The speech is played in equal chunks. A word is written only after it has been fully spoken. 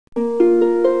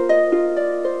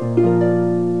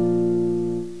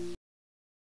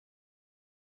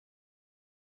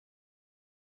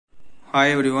Hi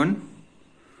everyone.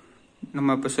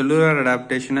 நம்ம இப்ப cellular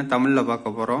adaptation தமிழ்ல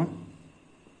பார்க்க போறோம்.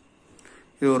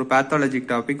 இது ஒரு pathologic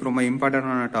topic, ரொம்ப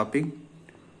இம்பார்ட்டன்டான topic.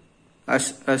 As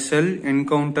a cell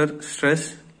encounter stress,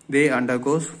 they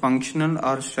undergoes functional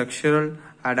or structural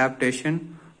adaptation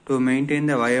to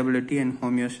maintain the viability and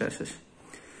homeostasis.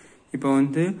 இப்போ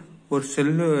ஒரு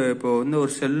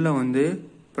செல்ல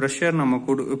pressure நம்ம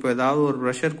இப்போ ஏதாவது ஒரு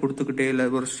pressure கொடுத்துக்கிட்டே இல்ல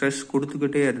ஒரு stress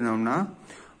கொடுத்துக்கிட்டே இருந்தோம்னா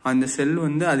அந்த செல்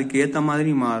அதுக்கு ஏத்த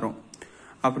மாதிரி மாறும்.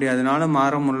 அப்படி அதனால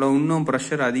மாற முடியல இன்னும்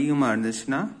பிரஷர் அதிகமா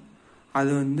இருந்துச்சுன்னா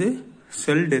அது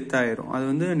செல் டெத் ஆயிரும்.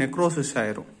 அது நெக்ரோசிஸ்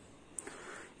ஆயிரும்.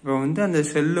 இப்போ அந்த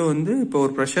செல்லு இப்போ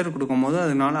ஒரு பிரஷர் கொடுக்கும்போது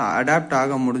அதனால அடாப்ட்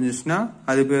ஆக முடிஞ்சிச்சுன்னா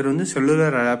அது பேர்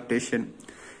செல்லுலர் அடாப்டேஷன்.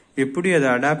 எப்படி அது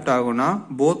அடாப்ட் ஆகும்னா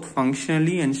both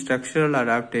functionally and structural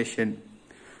adaptation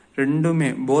ரெண்டுமே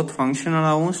போத்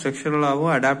ஃபங்க்ஷனலாவும்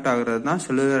ஸ்ட்ரக்சரலாவும் அடாப்ட் ஆகுறது தான்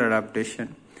செல்லுலர்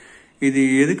அடாப்டேஷன். இது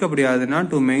எதுக்கு அப்படி ஆகுதுன்னா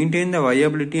to maintain the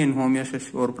viability and ஹோமியோசிஸ்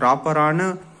ஒரு ப்ராப்பரான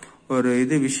ஒரு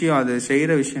விஷயம் அது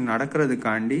செய்யற விஷயம்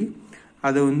நடக்கிறதுக்காண்டி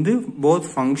அது போத்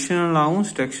ஃபங்க்ஷனலாவும்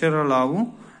ஸ்ட்ரக்சரலாவும்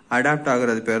அடாப்ட்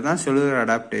ஆகுறது பேர் தான் cellular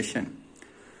adaptation.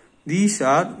 These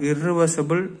are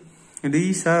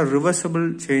reversible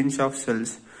change of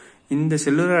cells. இந்த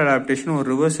செல்லுலர் அடாப்டேஷன் ஒரு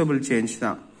ரிவர்சபிள் சேஞ்ச்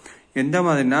தான். எந்த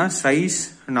மாதிரினா size,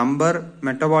 number,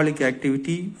 metabolic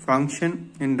activity, function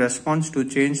in response to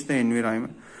change the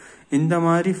environment. இந்த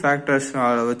மாதிரி ஃபேக்டர்ஸ்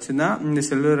வச்சுதான் இந்த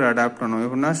செல்லுலர் அடாப்ட் பண்ணும்.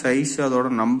 எப்படின்னா சைஸ், அதோட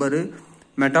number,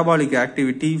 metabolic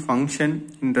activity, function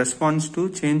in response to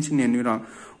change in environment.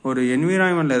 ஒரு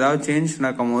என்விரான்மெண்ட்ல ஏதாவது சேஞ்ச்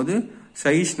நடக்கும் போது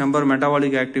size, number,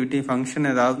 metabolic activity, function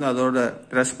ஏதாவது அதோட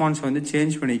ரெஸ்பான்ஸ்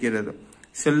சேஞ்ச் பண்ணிக்கிறது,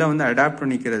 செல்லை அடாப்ட்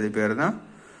பண்ணிக்கிறது பேர் தான்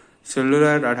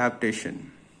cellular adaptation.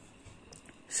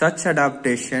 Such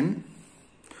adaptation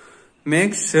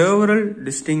makes several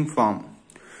distinct form.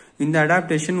 இந்த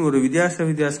அடாப்டேஷன் ஒரு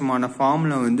வித்தியாசமான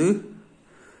ஃபார்ம்ல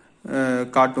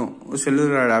காட்டும்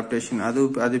செல்லுலர் அடாப்டேஷன்.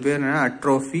 அது பேர் என்ன?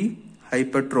 Atrophy,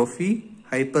 hypertrophy,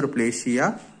 hyperplasia,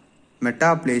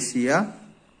 மெட்டாப்ளேசியா,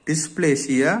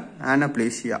 dysplasia,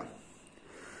 ஆனப்ளேசியா.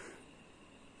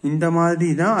 இந்த மாதிரி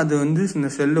தான் அது இந்த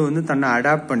செல்லு தன்னை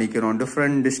அடாப்ட் பண்ணிக்கிறோம்.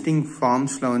 டிஃப்ரெண்ட் டிஸ்டிங்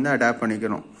ஃபார்ம்ஸ்ல அடாப்ட்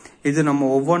பண்ணிக்கிறோம். இது நம்ம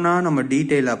ஒவ்வொன்றா நம்ம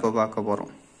டீட்டெயில் அப்ப பார்க்க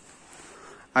போறோம்.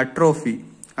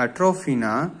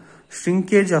 அட்ரோஃபினா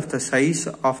shrinkage of the size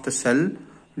of the cell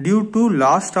due to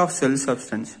loss of cell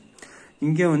substance.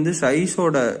 இங்க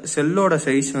செல்லோட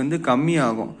சைஸ் கம்மி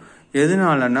ஆகும்.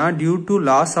 எதனாலனா due to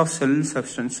loss of cell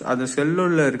substance. அது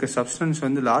செல்லுள்ள இருக்க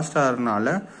சப்ஸ்டன்ஸ் லாஸ்ட்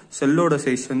ஆகிறதுனால செல்லோட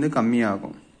சைஸ் கம்மி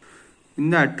ஆகும்.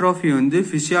 இந்த அட்ரோஃபி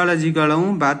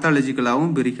பிசியாலஜிக்கலாவும்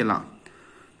பேத்தாலஜிக்கலாவும் பிரிக்கலாம்.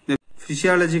 The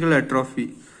physiological atrophy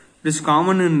is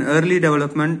common in early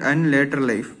development and later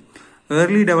life.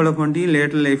 Early டெவலப்மெண்ட்லையும்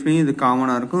later லைஃப்லையும் இது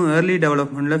காமனா இருக்கும். ஏர்லி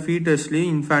டெவலப்மெண்ட்ல ஃபீட்டஸ்லயும்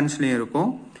இன்ஃபான்ட்ஸ்லயும் இருக்கும்.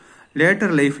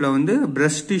 லேட்டர் லைஃப்ல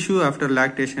breast tissue after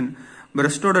lactation.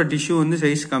 பிரஸ்டோட tissue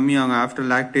size கம்மியாகும் after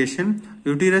lactation.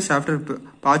 Uterus after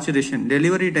பாச்சுரேஷன்.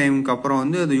 Delivery டைமுக்கு அப்புறம்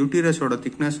அது யூட்டிரஸோட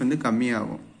திக்னஸ்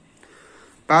கம்மியாகும்.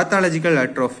 பேத்தாலஜிக்கல்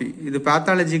அட்ரோஃபி இது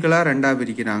பேத்தாலஜிக்கலா ரெண்டா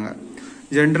பிரிக்கிறாங்க.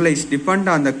 Generalise depend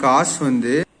on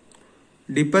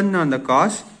the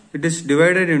cause. It is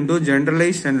divided into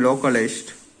generalized and localized.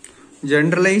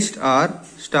 Generalized are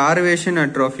starvation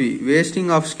atrophy, wasting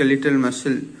of skeletal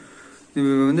muscle.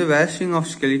 Wasting of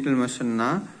skeletal muscle na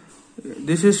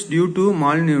this is due to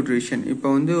malnutrition. இப்போ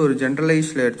ஒரு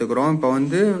generalizedல எடுத்துக்கிறோம். இப்போ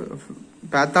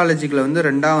pathological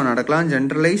ரெண்டாவது நடக்கலாம்,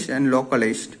 generalized and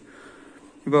localized.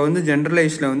 இப்போ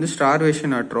generalisedல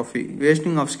starvation atrophy,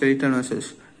 wasting of skeletal muscles.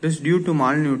 It is due to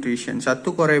malnutrition.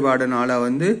 சத்து குறைபாடுனால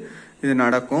இது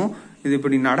நடக்கும். இது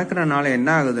இப்படி நடக்கிறனால என்ன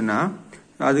ஆகுதுன்னா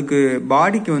அதுக்கு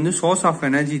பாடிக்கு சோர்ஸ் ஆஃப்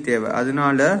எனர்ஜி தேவை.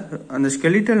 அதனால அந்த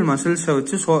ஸ்கெலிட்டல் மசில்ஸை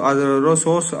வச்சு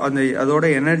அதோட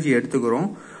எனர்ஜி எடுத்துக்கிறோம்.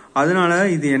 அதனால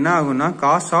இது என்ன ஆகும்னா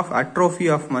cos of atrophy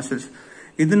of muscles.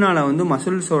 இதனால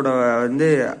மசில்ஸோட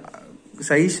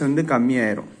size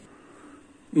கம்மியாயிரும்.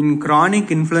 In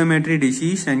chronic inflammatory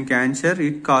disease and cancer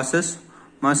it causes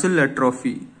muscle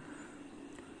atrophy.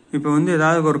 இப்போ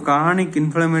ஏதாவது ஒரு கிரானிக்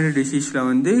இன்ஃப்ளமேட்டரி டிசீஸ்ல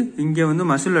இங்க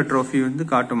மசில் அட்ரோஃபி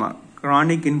காட்டுமா.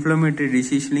 Chronic inflammatory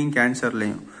டிசீஸ்லயும்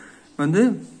கேன்சர்லயும்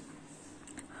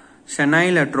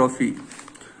senile atrophy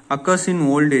occurs இன்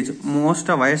ஓல்ட் ஏஜ்.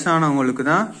 மோஸ்டா வயசானவங்களுக்கு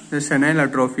தான் இந்த செனைல்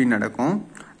அட்ரோஃபி நடக்கும்.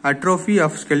 Atrophy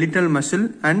of skeletal muscle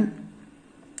and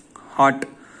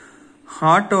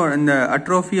ஹார்ட்டோட இந்த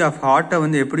அட்ரோஃபி ஆஃப்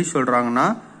ஹார்ட்டை எப்படி சொல்றாங்கன்னா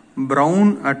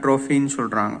பிரவுன் அட்ரோஃபின்னு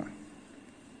சொல்றாங்க.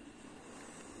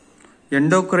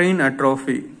 Endocrine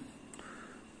atrophy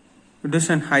it is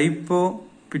an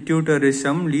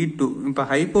hypopituitarism lead to. இப்ப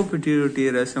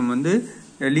hypopituitarism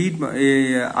லீட்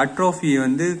அட்ரோஃபி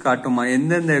காட்டுமா.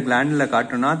 எந்தெந்த கிளாண்ட்ல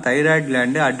காட்டும்னா thyroid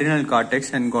gland, adrenal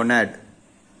cortex and cannot.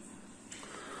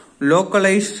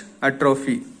 localized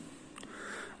atrophy.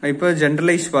 இப்போ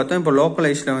ஜெனரலைஸ் பார்த்தோம். இப்போ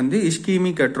லோக்கலைஸ்ல வந்து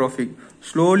ischaemic அட்ரோஃபிக்,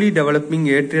 slowly developing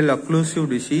atrial occlusive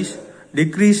disease,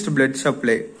 decreased blood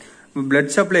supply.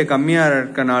 Blood supply கம்மியா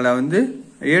இருக்கனால வந்து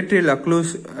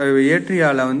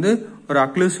ஏட்ரியால வந்து ஒரு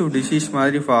அக்ளூசிவ் டிசீஸ்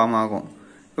மாதிரி ஃபார்ம் ஆகும்.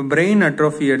 இப்போ பிரெயின்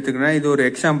அட்ரோஃபி எடுத்துக்கிட்டா இது ஒரு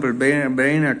example.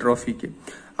 Brain அட்ரோஃபிக்கு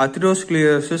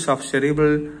atherosclerosis of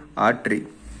cerebral artery,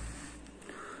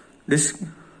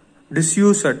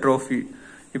 disuse atrophy.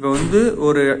 இப்போ வந்து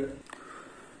ஒரு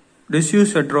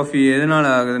disuse atrophy எதனால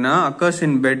ஆகுதுன்னா occurs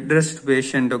in bed rest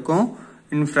பேஷண்ட்டுக்கும்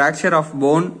in fracture of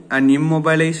bone and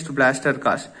immobilized plaster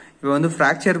cast. இப்போ வந்து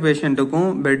fracture பேஷண்ட்டுக்கும்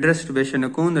bed rest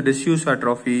பேஷண்ட்டுக்கும் இந்த disuse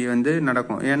atrophy வந்து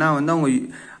நடக்கும். ஏன்னா வந்து அவங்க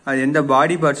எந்த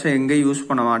பாடி பார்ட்ஸும் எங்கேயும் யூஸ்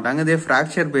பண்ண மாட்டாங்க. இதே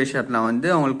ஃப்ராக்சர் பேஷண்ட்ல வந்து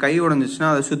அவங்களுக்கு கை உடஞ்சிச்சுன்னா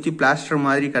அதை சுற்றி பிளாஸ்டர்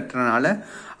மாதிரி கட்டுறதுனால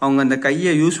அவங்க அந்த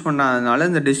கையை யூஸ் பண்ணாதனால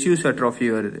இந்த டிஸ்யூஸ் அட்ரோஃபி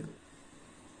வருது.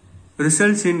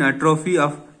 Results in atrophy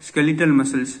of skeletal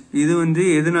muscles. இது வந்து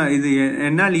இது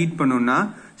என்ன லீட் பண்ணும்னா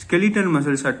ஸ்கெலிட்டல்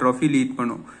மசில்ஸ் அட்ரோஃபி லீட்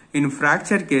பண்ணும். இன்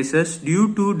fracture cases due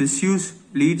to disuse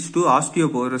leads to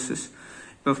osteoporosis.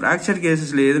 இப்போ ஃப்ராக்சர்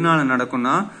கேசஸ்ல எதனால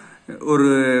நடக்கும்னா ஒரு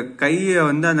கையை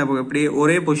வந்து அந்த அப்படியே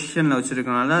ஒரே பொசிஷன்ல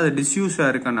வச்சிருக்கனால அது டிஸ்யூஸா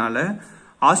இருக்கனால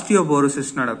ஆஸ்டியோபோரோசிஸ்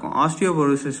நடக்கும்.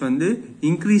 ஆஸ்டியோபோரோசிஸ் வந்து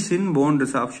இன்க்ரீஸ் இன் போன்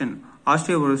ரிசார்ப்ஷன்.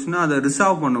 ஆஸ்டியோபோரோசிஸ்னா அதை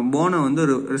ரிசார்வ் பண்ணும், போனை வந்து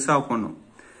ரிசார்வ் பண்ணும்.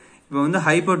 இப்போ வந்து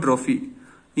hypertrophy,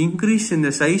 increase in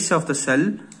the size of the sell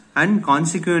and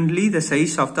consequently the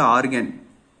size of the organ.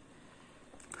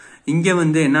 இங்க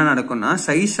வந்து என்ன நடக்கும்னா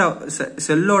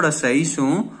செல்லோட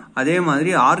சைஸும் அதே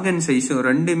மாதிரி ஆர்கன் சைஸும்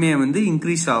ரெண்டுமே வந்து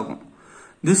இன்க்ரீஸ் ஆகும்.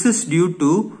 This is due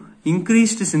to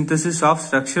increased synthesis of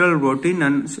structural protein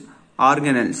and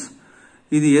organelles.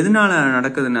 இது எதனால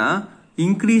நடக்குதுன்னா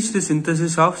increased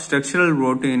synthesis of structural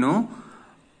proteinும்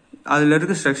அதுல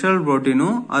இருக்க structural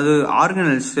proteinும் அது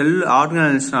organelles, cell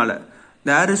organellesனால.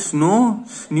 There is no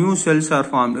new cells are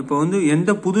formed. இப்போ வந்து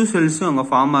எந்த புது செல்ஸும் அங்க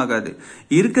ஃபார்ம் ஆகாது.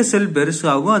 இருக்க செல்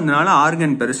பெருசாகும், அதனால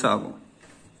ஆர்கன் பெருசாகும்.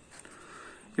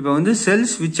 இப்போ வந்து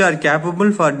cells which are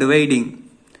capable for dividing.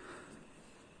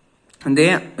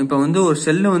 இப்போ வந்து ஒரு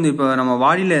செல்லு வந்து இப்போ நம்ம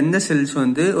பாடியில எந்த செல்ஸ்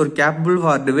வந்து ஒரு கேப்பபிள்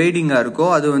ஃபார் டிவைடிங்கா இருக்கோ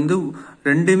அது வந்து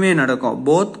ரெண்டுமே நடக்கும்.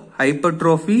 Both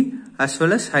hypertrophy as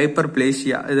well as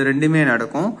hyperplasia, இது ரெண்டுமே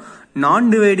நடக்கும். நான்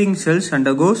டிவைடிங் செல்ஸ்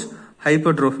அண்டர்கோஸ்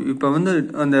ஹைப்பர்ட்ரோஃபி. இப்போ வந்து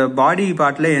அந்த பாடி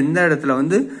பார்ட்ல எந்த இடத்துல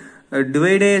வந்து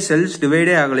செல்ஸ்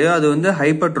டிவைடே ஆகலையோ அது வந்து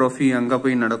ஹைப்பர்ட்ரோஃபி அங்க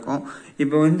போய் நடக்கும்.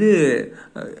 இப்போ வந்து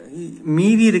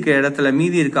மீதி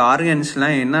இருக்க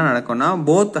ஆர்கன்ஸ்லாம் என்ன நடக்கும்னா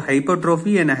போத்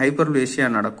ஹைப்பர்ட்ரோஃபி அண்ட் ஹைப்பர்பிளேசியா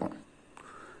நடக்கும்.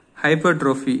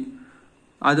 ஹைப்பர்ட்ரோஃபி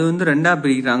அது வந்து ரெண்டா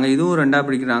பிரிக்கிறாங்க, இதுவும் ரெண்டா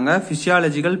பிரிக்கிறாங்க,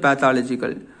 பிசியாலஜிக்கல்,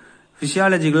 பேத்தாலஜிக்கல்.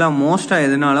 பிசியாலஜிக்கலா மோஸ்டா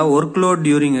எதனால ஒர்க் லோட்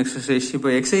டியூரிங் எக்ஸசைஸ். இப்போ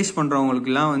எக்ஸசைஸ்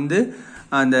பண்றவங்களுக்குலாம் வந்து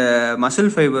அந்த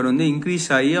மசில் ஃபைபர் வந்து இன்க்ரீஸ்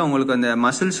ஆகி அவங்களுக்கு அந்த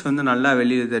மசில்ஸ் வந்து நல்லா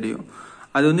வெளியே தெரியும்,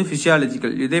 அது வந்து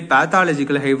பிசியாலஜிக்கல். இதே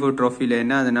பேத்தாலஜிக்கல் ஹைப்பர்ட்ரோஃபில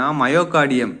என்ன ஆகுதுன்னா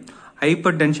myocardium,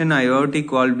 hyper tension,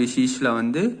 aortic valve டிசீஸ்ல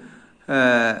வந்து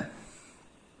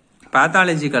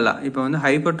பேத்தாலஜிக்கலா இப்போ வந்து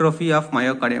ஹைப்பர்ட்ரோஃபி ஆஃப்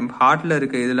மயோகார்டியம் ஹார்ட்ல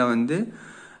இருக்க இதுல வந்து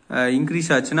இன்க்ரீஸ்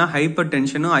ஆச்சுன்னா ஹைப்பர்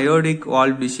டென்ஷனும் அயோர்டிக்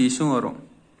வால்வ் டிசீஸும் வரும்.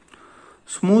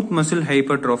 ஸ்மூத் மசில்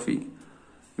ஹைப்பர்ட்ரோஃபி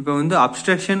இப்போ வந்து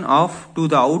obstruction of to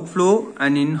the outflow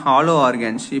and in hollow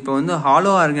organs. இப்போ வந்து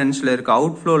ஹாலோ ஆர்கன்ஸ்ல இருக்க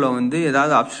அவுட்ஃப்ளோல வந்து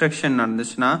ஏதாவது அப்ஸ்ட்ரக்ஷன்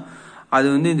நடந்துச்சுன்னா அது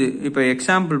வந்து இது. இப்போ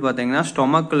எக்ஸாம்பிள் பார்த்தீங்கன்னா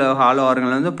ஸ்டொமக்ல ஹாலோ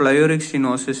ஆர்கன்ல வந்து பிளயோரிக்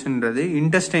ஸ்டினோசிஸ்ன்றது,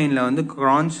 இன்டெஸ்டைன்ல வந்து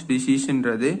கிரான்ஸ்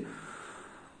டிசீஸ்ன்றது,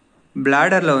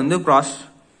 பிளாடர்ல வந்து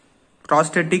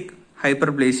ப்ராஸ்டட்டிக்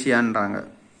ஹைப்பர்பிளேசியான்றாங்க.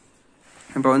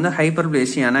 இப்போ வந்து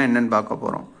ஹைப்பர்பிளேசியானா என்னன்னு பார்க்க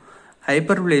போறோம்.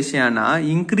 ஹைப்பர்பிளேசியானா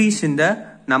increase in the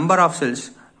number of cells.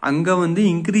 அங்க வந்து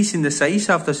increase in the size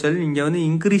of the செல், இங்க வந்து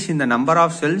increase in the number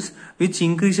of cells which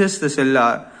increases த செல்.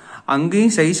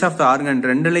 அங்கேயும் சைஸ் ஆஃப் த ஆர்கன்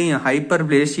ரெண்டுலையும்,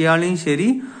 ஹைப்பர்பிளேசியாலையும் சரி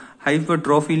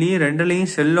ஹைப்பர்ட்ரோஃபிலையும்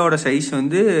ரெண்டுலையும் செல்லோட சைஸ்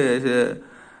வந்து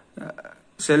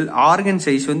செல் ஆர்கன்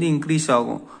சைஸ் வந்து இன்க்ரீஸ்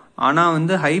ஆகும். ஆனா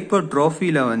வந்து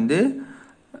ஹைப்பர்ட்ரோஃபில வந்து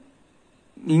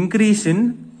increase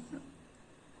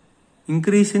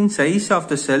in size of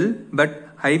the sell, but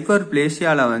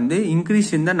ஹைப்பர்பிளேசியால வந்து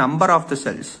increase in the number of the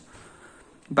cells.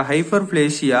 இப்போ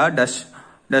hyperplasia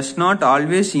does not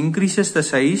always increases the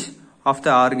size of the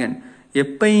organ.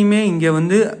 எப்பயுமே இங்க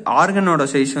வந்து ஆர்கனோட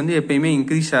சைஸ் வந்து எப்பயுமே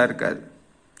இன்க்ரீஸா இருக்காது.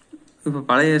 இப்போ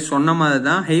பழைய சொன்ன மாதிரி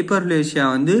தான் ஹைப்பர்பிளேசியா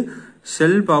வந்து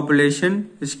செல் population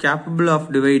is capable of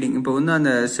dividing. இப்போ வந்து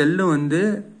அந்த செல்லு வந்து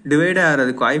டிவைட்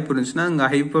ஆகிறதுக்கு வாய்ப்பு இருந்துச்சுன்னா அங்கே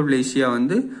ஹைப்பர்பிளேசியா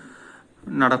வந்து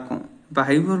நடக்கும். இப்போ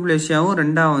ஹைப்பர்பிளேசியாவும்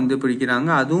ரெண்டா வந்து பிரிக்கிறாங்க,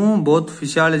 அதுவும் போத்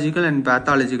பிசியாலஜிக்கல் அண்ட்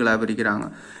பேத்தாலஜிக்கலா பிரிக்கிறாங்க.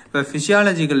 இப்போ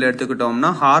பிசியாலஜிக்கல் எடுத்துக்கிட்டோம்னா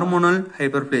hormonal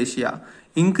hyperplasia,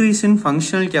 increase in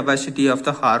functional capacity of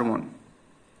the hormone.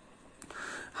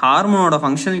 ஹார்மோனோட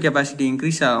functional capacity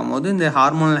increase ஆகும் போது இந்த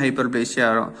ஹார்மோனல் ஹைப்பர்பிளேசியா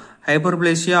வரும்.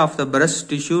 Hyperplasia of the breast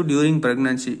tissue during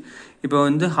pregnancy. இப்போ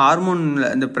வந்து ஹார்மோன்ல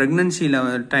இந்த பிரெக்னன்சியில்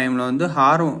டைமில் வந்து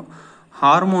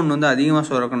ஹார்மோன் வந்து அதிகமாக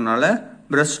சுரக்கிறதுனால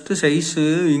பிரஸ்ட் சைஸு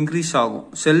இன்க்ரீஸ் ஆகும்.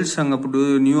 செல்ஸ் அங்கே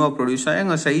நியூவாக ப்ரொடியூஸ் ஆகி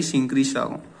அங்கே சைஸ் இன்க்ரீஸ்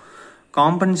ஆகும்.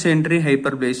 Compensatory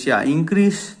hyperplasia,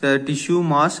 increase the tissue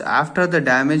mass after the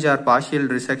damage or partial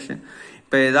resection.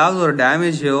 இப்போ ஏதாவது ஒரு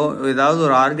டேமேஜோ, ஏதாவது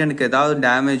ஒரு ஆர்கனுக்கு ஏதாவது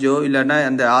டேமேஜோ இல்லைன்னா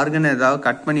அந்த ஆர்கனை ஏதாவது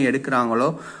கட் பண்ணி எடுக்கிறாங்களோ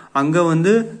அங்கே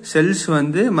வந்து செல்ஸ்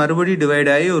வந்து மறுபடியும்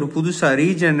டிவைட் ஆகி ஒரு புதுசாக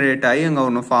ரீஜெனரேட் ஆகி அங்கே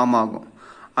ஒன்று ஃபார்ம் ஆகும்.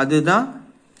 அதுதான்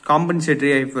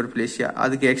காம்பன்சேட்டரி ஹைப்பர்பிளேசியா.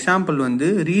 அதுக்கு எக்ஸாம்பிள் வந்து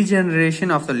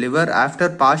regeneration of the liver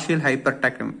after partial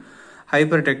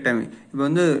ஹைப்பர்டெக்டமி. இப்போ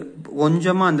வந்து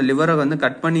கொஞ்சமாக அந்த லிவரை வந்து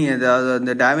கட் பண்ணி ஏதாவது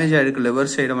அந்த டேமேஜ் ஆகிருக்கு லிவர்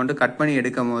சைடை மட்டும் கட் பண்ணி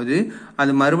எடுக்கும் போது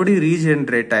அது மறுபடியும்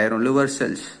ரீஜெனரேட் ஆயிரும் liver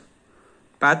cells.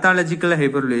 Pathological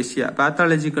hyperplasia.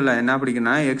 Pathological என்ன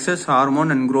அப்படின்னா excess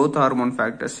hormone and growth hormone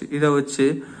factors. இதை வச்சு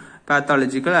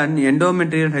pathological and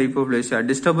endometrial ஹைப்போபிளேசியா,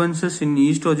 disturbances in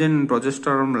oestrogen and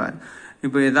progesterone plan.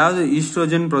 இப்போ ஏதாவது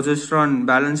ஈஸ்ட்ரோஜன் ப்ரொஜெஸ்டரான்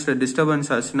பேலன்ஸ்ல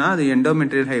டிஸ்டர்பன்ஸ் ஆச்சுன்னா அது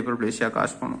எண்டோமெட்ரியல் ஹைப்பர்பிளேசியா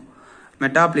காஸ் பண்ணும்.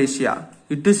 Metaplasia.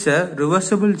 It is a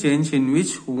reversible change in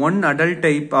which one adult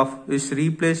type of is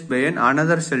replaced by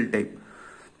another cell type.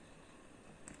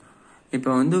 இப்போ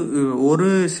வந்து ஒரு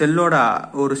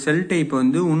செல் type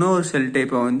வந்து இன்னொரு செல்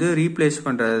டைப்பை வந்து ரீப்ளேஸ்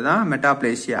பண்றது தான்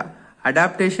மெட்டாப்ளேசியா.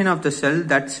 Adaptation of the cell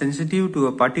that sensitive to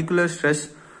a particular stress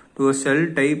to a cell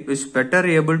type is better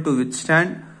able to withstand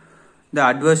the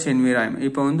adverse environment.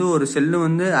 இப்போ வந்து ஒரு செல்லு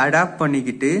வந்து அடாப்ட்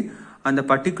பண்ணிக்கிட்டு அந்த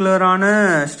பர்டிகுலரான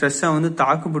ஸ்ட்ரெஸ்ஸை வந்து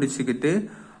தாக்கு பிடிச்சிக்கிட்டு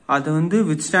அதை வந்து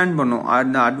வித்ஸ்டாண்ட் பண்ணும்.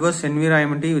 அந்த அட்வர்ஸ்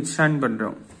என்விரான்மெண்ட்டையும் வித்ஸ்டாண்ட்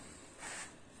பண்றோம்.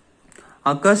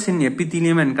 Occurs in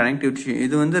epithelium and connective tissue.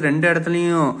 இது வந்து ரெண்டு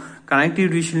இடத்துலையும் கனெக்டிவ்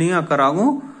டிஷ்யூலையும் அக்கர்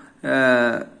ஆகும்,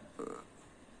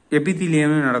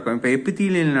 எபித்தீலியமும் நடக்கும். இப்போ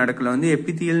எபித்தீலியல் நடக்கல வந்து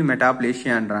எபித்தீலியல்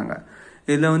மெட்டாப்ளேசியான்றாங்க.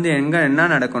 இதுல வந்து என்ன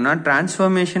நடக்கும்னா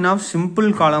transformation of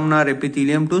simple columnar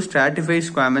epithelium to stratified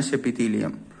squamous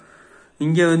epithelium.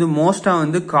 இங்க வந்து மோஸ்டா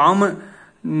வந்து காமன்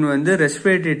வந்து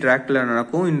ரெஸ்பிரேட்டரி ட்ராக்ட்ல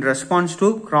நடக்கும். இன் ரெஸ்பான்ஸ் டு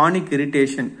கிரானிக்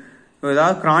இரிட்டேஷன்.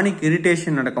 ஏதாவது கிரானிக்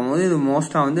இரிட்டேஷன் நடக்கும் போது இது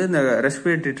மோஸ்டா வந்து இந்த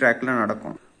ரெஸ்பிரேட்டரி ட்ராக்ட்ல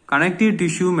நடக்கும். Connective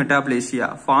tissue மெட்டாப்ளேசியா.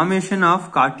 Formation of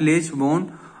cartilage, phone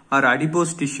R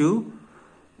adipose tissue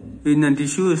in the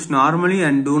tissue is normally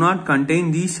and two not contain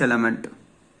these element.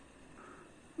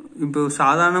 இப்போ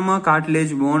சாதாரணமா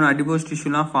கார்டிலேஜ், போன், அடிபோஸ்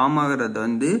டிஷ்யூலாம் ஃபார்ம் ஆகிறது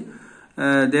வந்து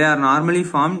they are normally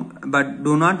formed but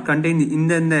do not contain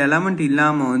இந்த element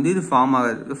இல்லாம வந்து இது form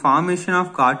ஆகுது. Formation of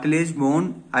cartilage, bone,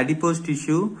 adipose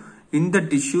tissue in the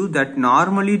tissue that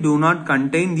normally do not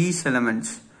contain these elements.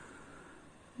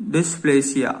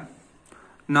 Dysplasia.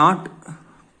 Not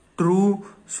true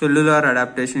cellular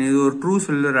adaptation. இது ஒரு true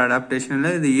cellular adaptation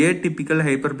இல்ல, இது atypical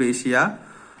hyperplasia,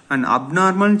 an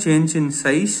abnormal change in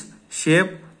size,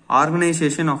 shape,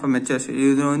 organisation of a mature செல்.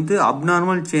 இது வந்து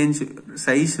abnormal change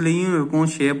சைஸ்லயும் இருக்கும்,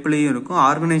 ஷேப்லயும் இருக்கும்.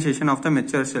 Organisation of the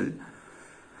mature செல்.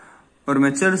 ஒரு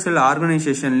mature செல்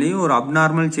ஆர்கனைசேஷன்லயும் ஒரு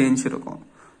அப்நார்மல் சேஞ்ச் இருக்கும்.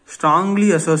 Strongly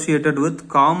associated with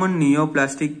common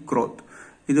neoplastic growth.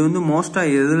 இது வந்து மோஸ்டா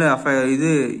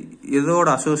எதோட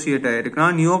அசோசியேட்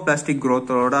ஆயிருக்குன்னா நியோபிளாஸ்டிக்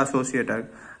க்ரோத்தோட அசோசியேட்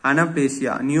ஆயிருக்கு.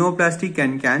 அனப்ளேசியா. Neoplastic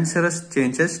and cancerous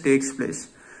changes takes place.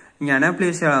 இங்க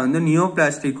அனப்ளேசியா வந்து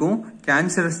நியோபிளாஸ்டிக்கும்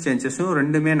கேன்சரஸ் சேஞ்சஸும்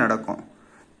ரெண்டுமே நடக்கும்.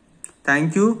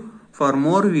 Thank you. For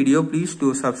more video please do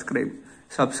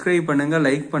subscribe பண்ணுங்க,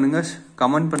 லைக் பண்ணுங்க,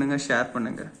 கமெண்ட் பண்ணுங்க, ஷேர்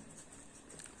பண்ணுங்க.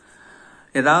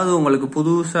 ஏதாவது உங்களுக்கு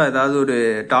புதுசா ஏதாவது ஒரு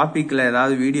டாபிக்ல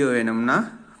ஏதாவது வீடியோ வேணும்னா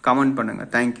கமெண்ட் பண்ணுங்க.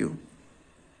 தேங்க்யூ.